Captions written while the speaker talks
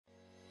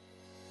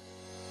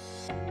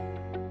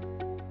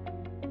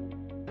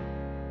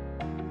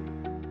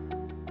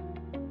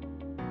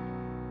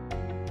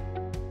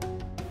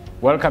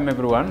Welcome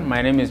everyone,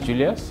 my name is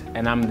Julius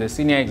and I'm the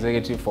Senior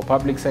Executive for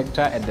Public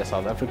Sector at the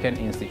South African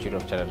Institute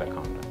of Chartered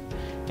Accountants.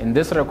 In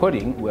this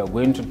recording, we are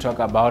going to talk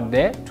about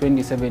the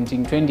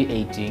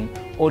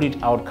 2017-2018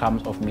 audit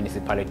outcomes of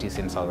municipalities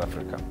in South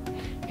Africa.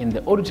 In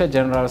the Auditor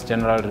General's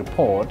General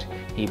Report,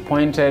 he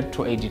pointed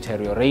to a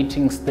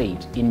deteriorating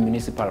state in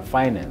municipal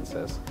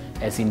finances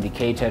as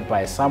indicated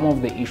by some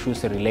of the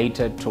issues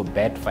related to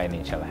bad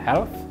financial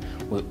health.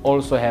 We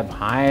also have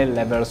high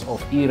levels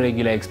of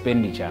irregular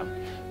expenditure,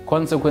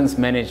 consequence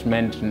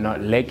management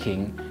not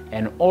lacking,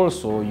 and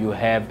also you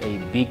have a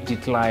big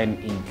decline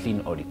in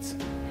clean audits.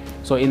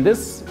 So in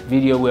this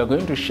video, we are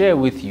going to share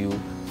with you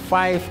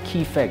 5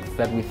 key facts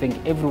that we think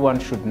everyone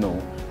should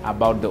know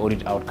about the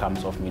audit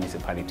outcomes of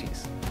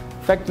municipalities.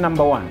 Fact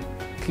number 1,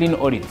 clean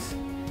audits.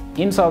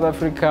 In South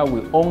Africa,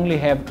 we only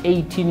have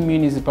 18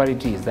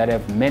 municipalities that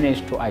have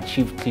managed to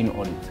achieve clean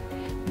audits.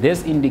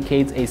 This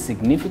indicates a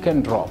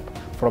significant drop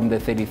from the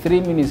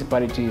 33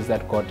 municipalities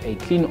that got a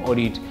clean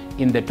audit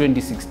in the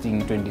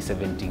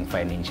 2016-2017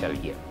 financial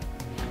year.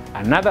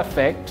 Another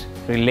fact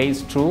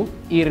relates to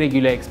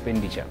irregular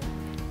expenditure.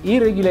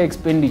 Irregular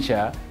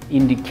expenditure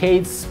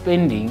indicates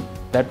spending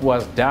that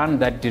was done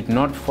that did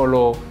not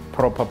follow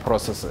proper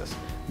processes.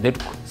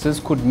 This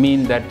could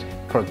mean that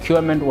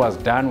procurement was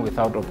done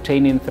without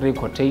obtaining 3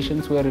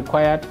 quotations were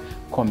required,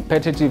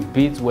 competitive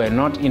bids were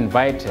not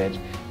invited,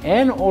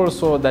 and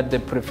also that the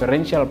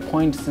preferential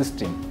point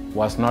system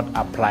was not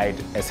applied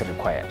as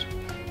required.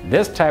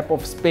 This type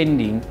of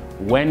spending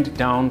went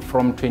down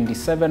from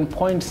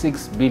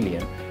 27.6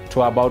 billion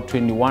to about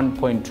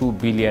 21.2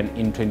 billion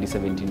in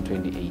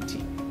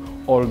 2017-2018.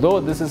 Although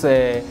this is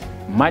a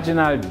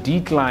marginal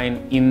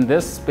decline in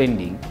this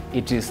spending,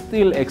 it is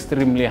still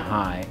extremely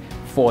high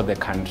for the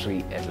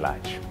country at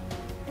large.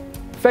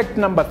 Fact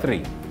number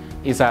 3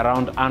 is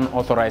around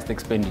unauthorized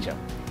expenditure.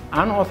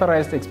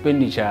 Unauthorized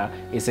expenditure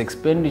is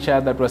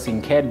expenditure that was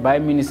incurred by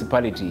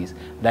municipalities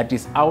that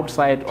is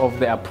outside of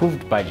the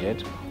approved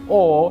budget,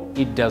 or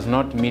it does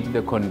not meet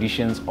the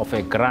conditions of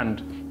a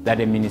grant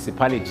that a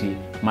municipality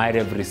might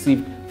have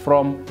received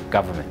from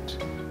government.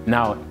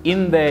 Now,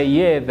 in the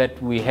year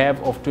that we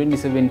have of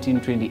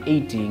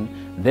 2017-2018,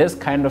 this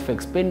kind of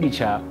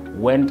expenditure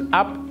went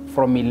up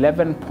from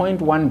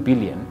 11.1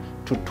 billion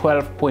to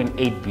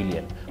 12.8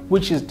 billion,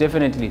 which is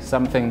definitely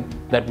something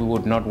that we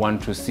would not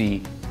want to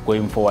see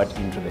going forward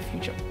into the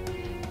future.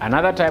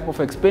 Another type of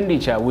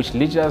expenditure which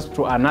leads us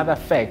to another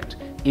fact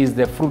is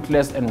the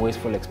fruitless and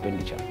wasteful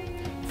expenditure.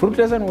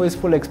 Fruitless and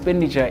wasteful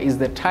expenditure is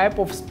the type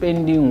of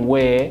spending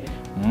where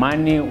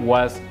money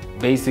was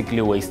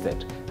basically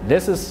wasted.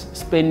 This is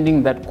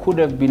spending that could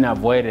have been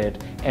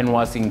avoided and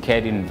was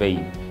incurred in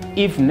vain.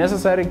 If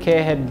necessary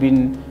care had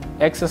been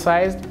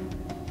exercised,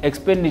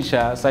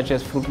 expenditure such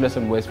as fruitless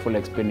and wasteful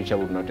expenditure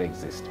would not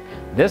exist.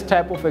 This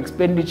type of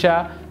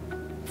expenditure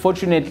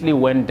fortunately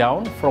went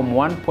down from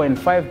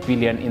 1.5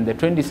 billion in the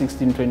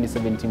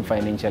 2016-2017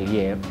 financial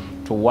year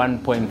to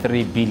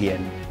 1.3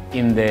 billion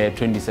in the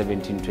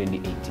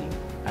 2017-2018.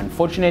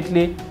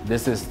 Unfortunately,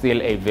 this is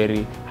still a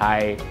very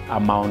high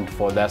amount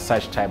for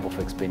such type of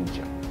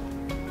expenditure.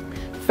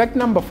 Fact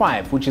number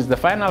 5, which is the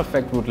final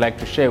fact we would like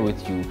to share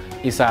with you,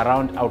 is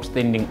around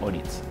outstanding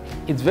audits.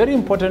 It's very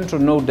important to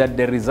note that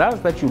the results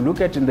that you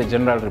look at in the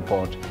general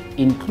report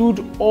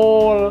include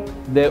all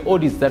the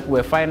audits that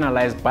were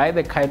finalized by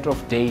the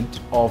cut-off date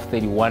of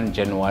 31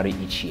 January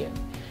each year.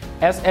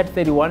 As at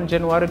 31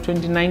 January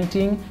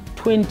 2019,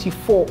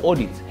 24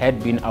 audits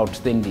had been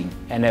outstanding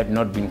and had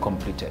not been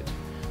completed.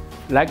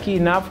 Lucky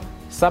enough,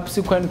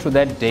 subsequent to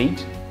that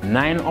date,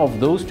 9 of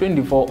those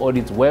 24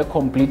 audits were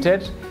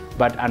completed,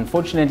 but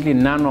unfortunately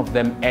none of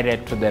them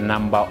added to the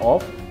number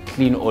of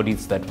clean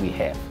audits that we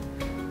have.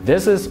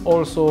 This is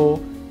also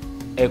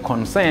a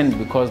concern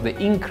because the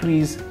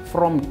increase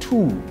from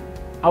 2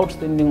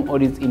 outstanding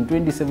audits in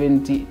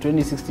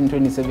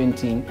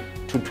 2016-2017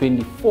 to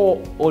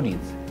 24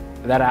 audits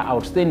that are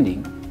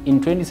outstanding in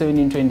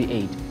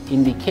 2017-2018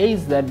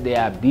 indicates that there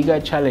are bigger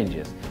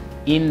challenges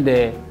in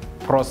the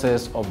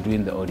process of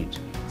doing the audit.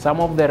 Some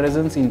of the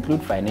reasons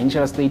include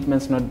financial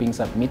statements not being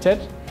submitted,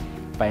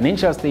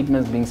 financial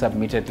statements being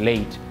submitted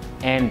late,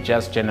 and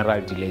just general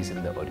delays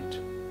in the audit.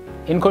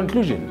 In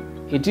conclusion,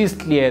 it is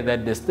clear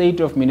that the state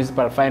of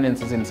municipal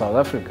finances in South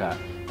Africa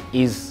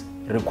is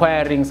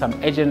requiring some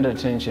urgent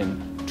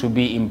attention to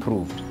be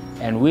improved,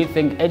 and we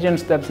think urgent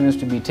steps need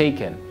to be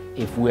taken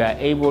if we are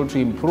able to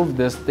improve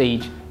this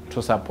stage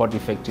to support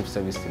effective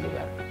service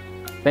delivery.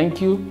 Thank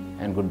you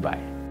and goodbye.